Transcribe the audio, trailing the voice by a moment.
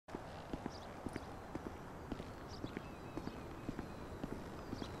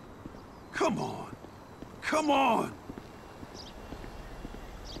Come on. Come on.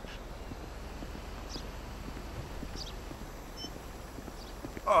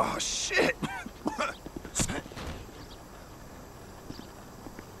 Oh, shit.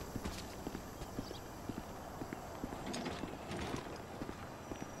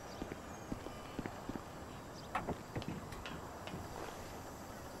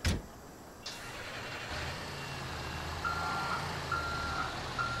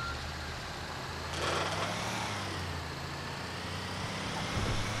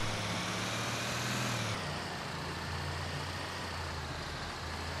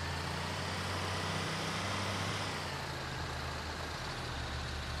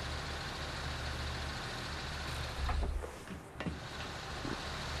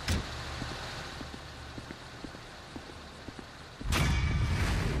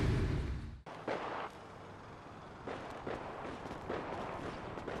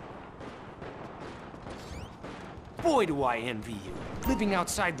 Boy, do I envy you. Living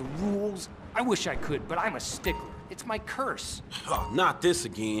outside the rules. I wish I could, but I'm a stickler. It's my curse. Oh, not this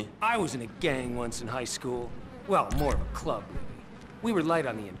again. I was in a gang once in high school. Well, more of a club, really. We were light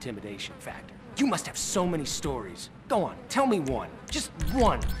on the intimidation factor. You must have so many stories. Go on, tell me one. Just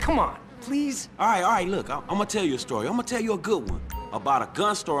one. Come on, please. All right, look, I'm gonna tell you a story. I'm gonna tell you a good one. About a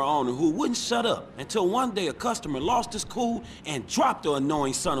gun store owner who wouldn't shut up until one day a customer lost his cool and dropped the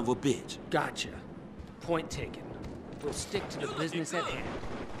annoying son of a bitch. Gotcha. Point taken. We'll stick to the business at hand.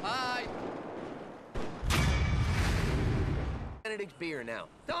 Hi. Benedict's beer now.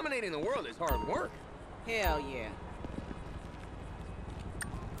 Dominating the world is hard work. Hell yeah.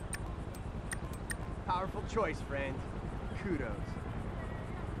 Powerful choice, friend. Kudos.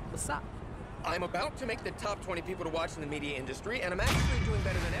 What's up? I'm about to make the top 20 people to watch in the media industry, and I'm actually doing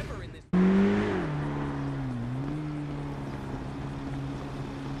better than ever in this.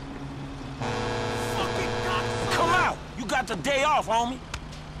 Come out! You got the day off, homie.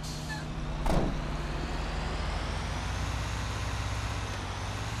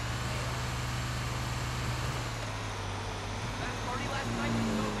 That party last night was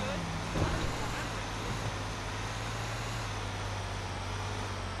so good. I don't even remember it.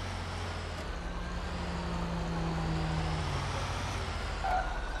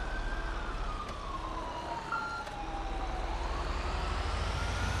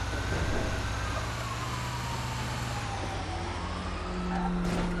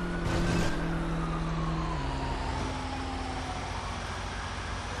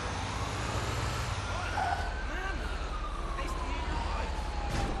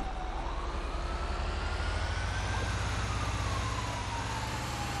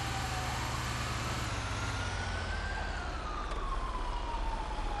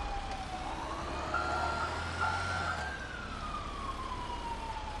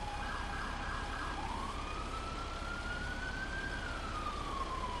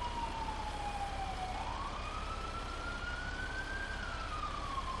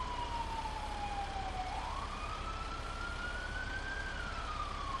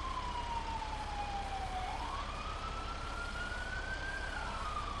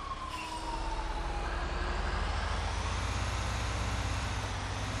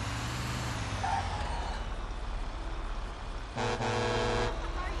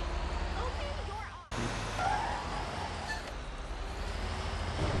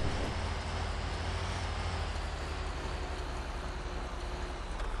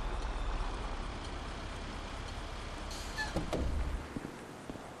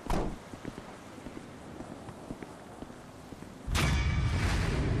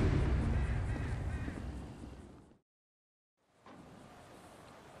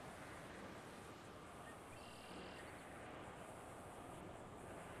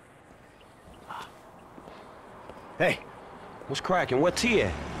 Hey, What's cracking? Where T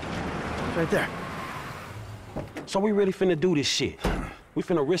at? it's right there. So we really finna do this shit? We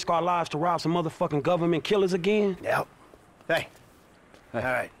finna risk our lives to rob some motherfucking government killers again? Yep. Hey. All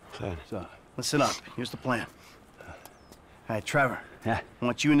right. Son. So, listen up. Here's the plan. All right, Trevor. Yeah. I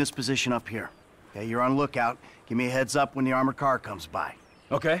want you in this position up here. Okay, you're on lookout. Give me a heads up when the armored car comes by.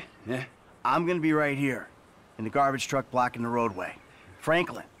 Okay, yeah. I'm gonna be right here, in the garbage truck blocking the roadway.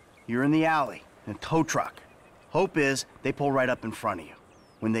 Franklin, you're in the alley, in a tow truck. Hope is they pull right up in front of you.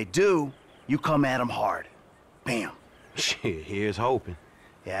 When they do, you come at them hard. Bam. Shit, here's hoping.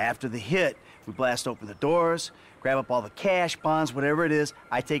 Yeah, after the hit, we blast open the doors, grab up all the cash, bonds, whatever it is.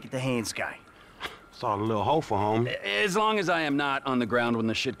 I take it to Haynes' guy. Saw a little hopeful, homie. As long as I am not on the ground when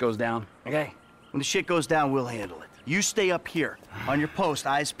the shit goes down. Okay? When the shit goes down, we'll handle it. You stay up here, on your post,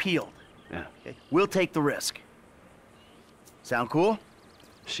 eyes peeled. Yeah. Okay? We'll take the risk. Sound cool?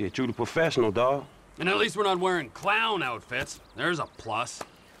 Shit, you the professional, dawg. And at least we're not wearing clown outfits. There's a plus.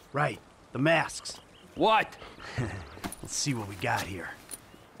 Right, the masks. What? Let's see what we got here.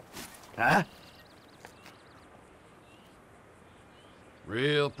 Huh?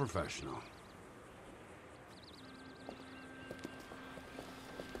 Real professional.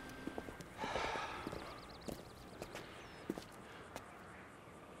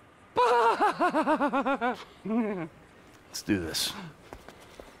 Let's do this.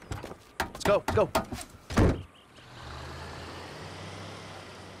 Let's go, go.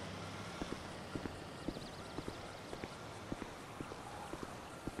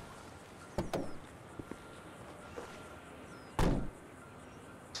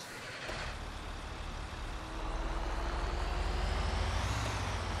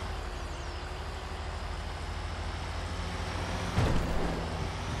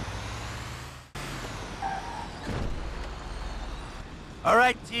 All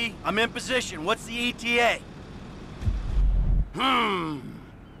right, T, I'm in position. What's the ETA?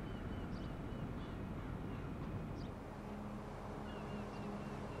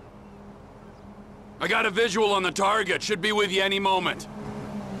 I got a visual on the target. Should be with you any moment.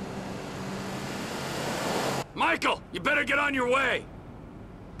 Michael, you better get on your way.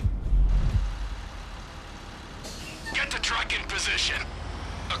 Get the truck in position.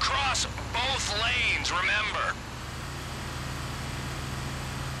 Across both lanes, remember.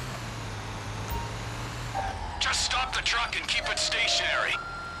 Just stop the truck and keep it stationary.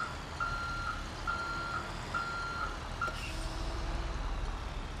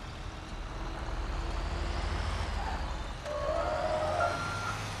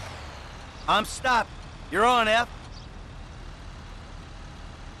 I'm stopped. You're on, F.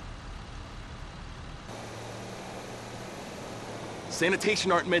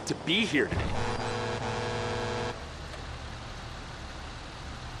 Sanitation aren't meant to be here today.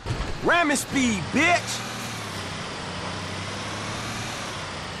 Ramming speed, bitch!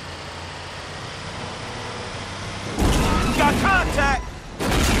 Got contact!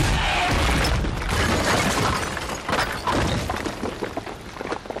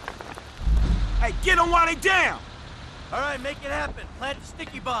 Hey, get them while they down! All right, make it happen. Plant the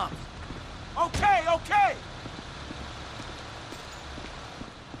sticky bombs. Okay, okay!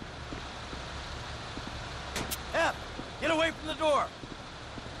 F, get away from the door.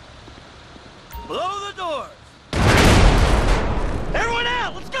 Blow the doors. Everyone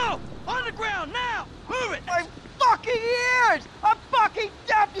out, let's go! On the ground, now! Move it! My fucking ears! I'm fucking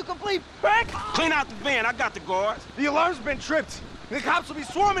deaf, you complete prick! Clean out the van, I got the guards. The alarm's been tripped. The cops will be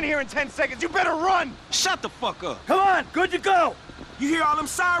swarming here in 10 seconds. You better run! Shut the fuck up. Come on, good to go! You hear all them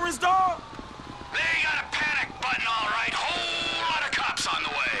sirens, dawg? They got a panic button, all right. Whole lot of cops on the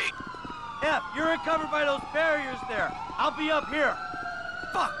way. F, you're covered by those barriers there. I'll be up here.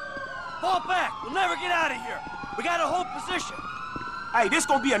 Fuck! Fall back! We'll never get out of here! We gotta hold position! Hey, this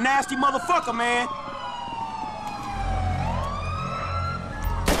gonna be a nasty motherfucker, man.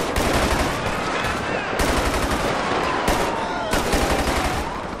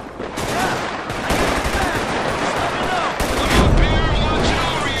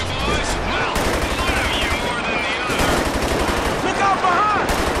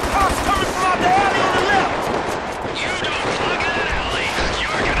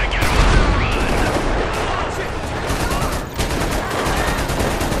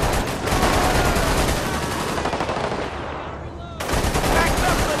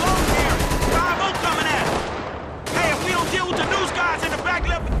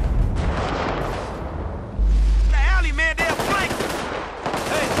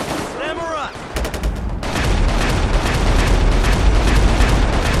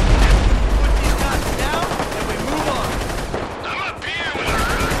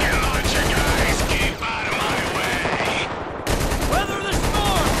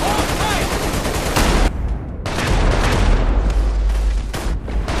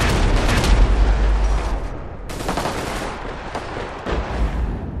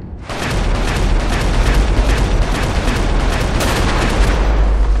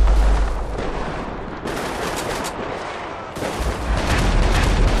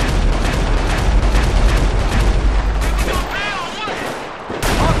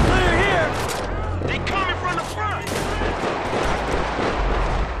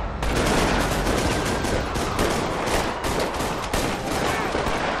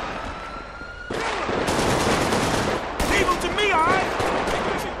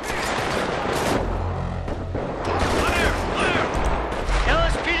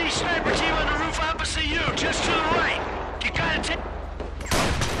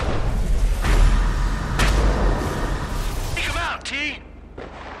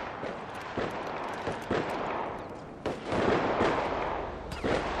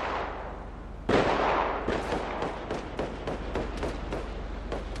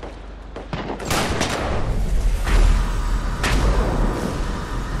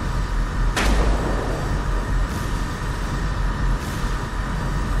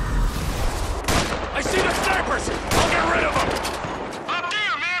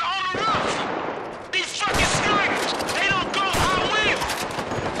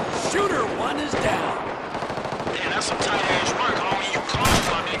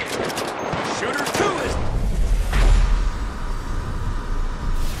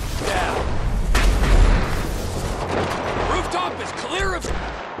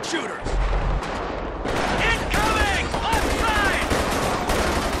 sharpshooters! Incoming! Left side!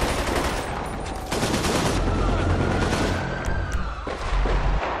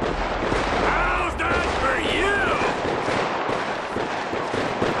 How's that for you?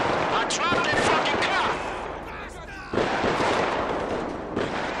 I dropped that fucking cop!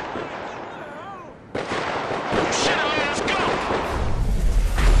 Shit, let's go!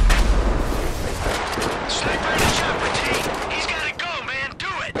 Sniper in the chopper, T. He's gotta go, man. Do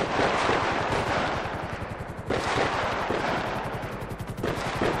it!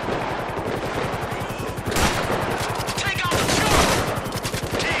 Take out the chopper!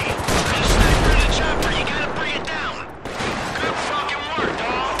 T, got a sniper in the chopper. You gotta bring it down. Good fucking work,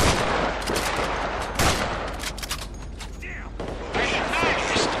 dawg. Damn. Hey,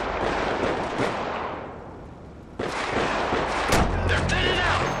 nice. They're thinning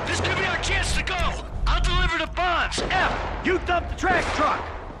out. This could be our chance to go. I'll deliver the bonds. F. You dump the trash truck!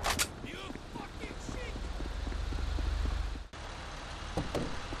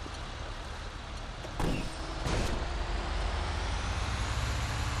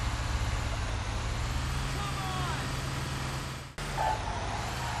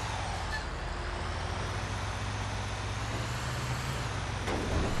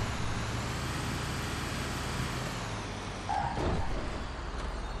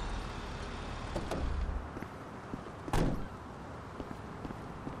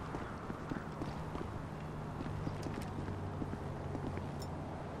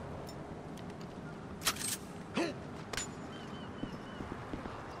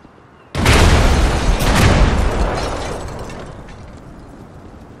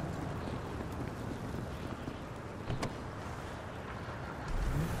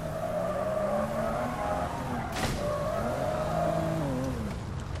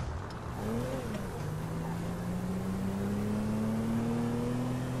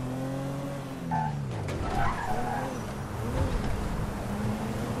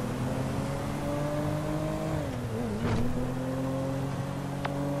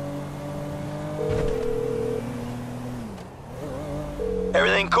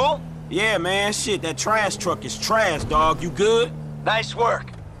 Everything cool? Yeah, man, shit, that trash truck is trash, dog. You good? Nice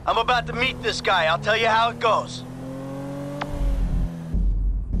work. I'm about to meet this guy. I'll tell you how it goes.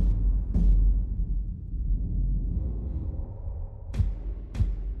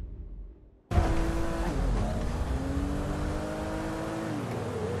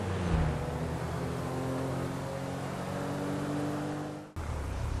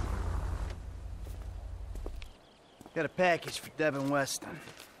 Got a package for Devin Weston.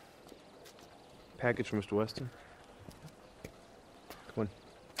 Package from Mr. Weston. Come on.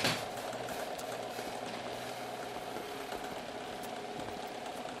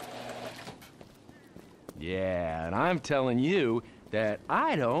 Yeah, and I'm telling you that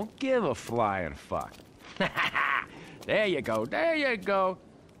I don't give a flying fuck. There you go, there you go.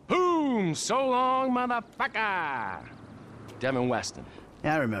 Boom! So long, motherfucker! Devin Weston.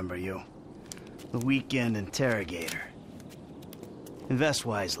 I remember you. The weekend interrogator. Invest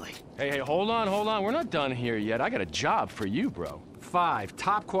wisely. Hey, hold on. We're not done here yet. I got a job for you, bro. 5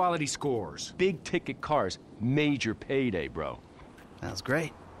 top quality scores. Big ticket cars. Major payday, bro. Sounds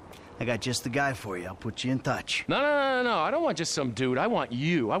great. I got just the guy for you. I'll put you in touch. No. I don't want just some dude. I want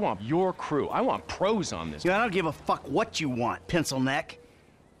you. I want your crew. I want pros on this. Yeah, I don't give a fuck what you want, pencil neck.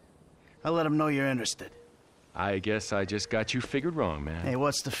 I'll let them know you're interested. I guess I just got you figured wrong, man. Hey,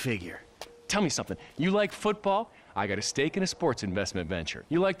 what's the figure? Tell me something. You like football? I got a stake in a sports investment venture.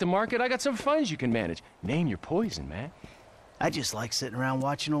 You like the market? I got some funds you can manage. Name your poison, man. I just like sitting around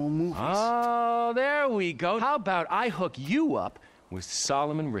watching old movies. Oh, there we go. How about I hook you up with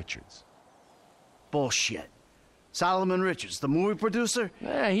Solomon Richards? Bullshit. Solomon Richards, the movie producer?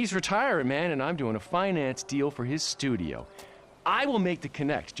 Yeah, he's retiring, man, and I'm doing a finance deal for his studio. I will make the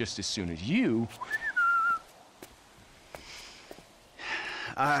connect just as soon as you...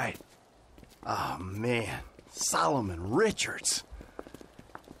 All right. Oh, man. Solomon Richards.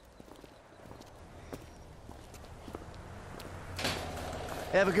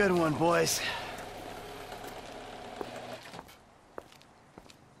 Have a good one, boys.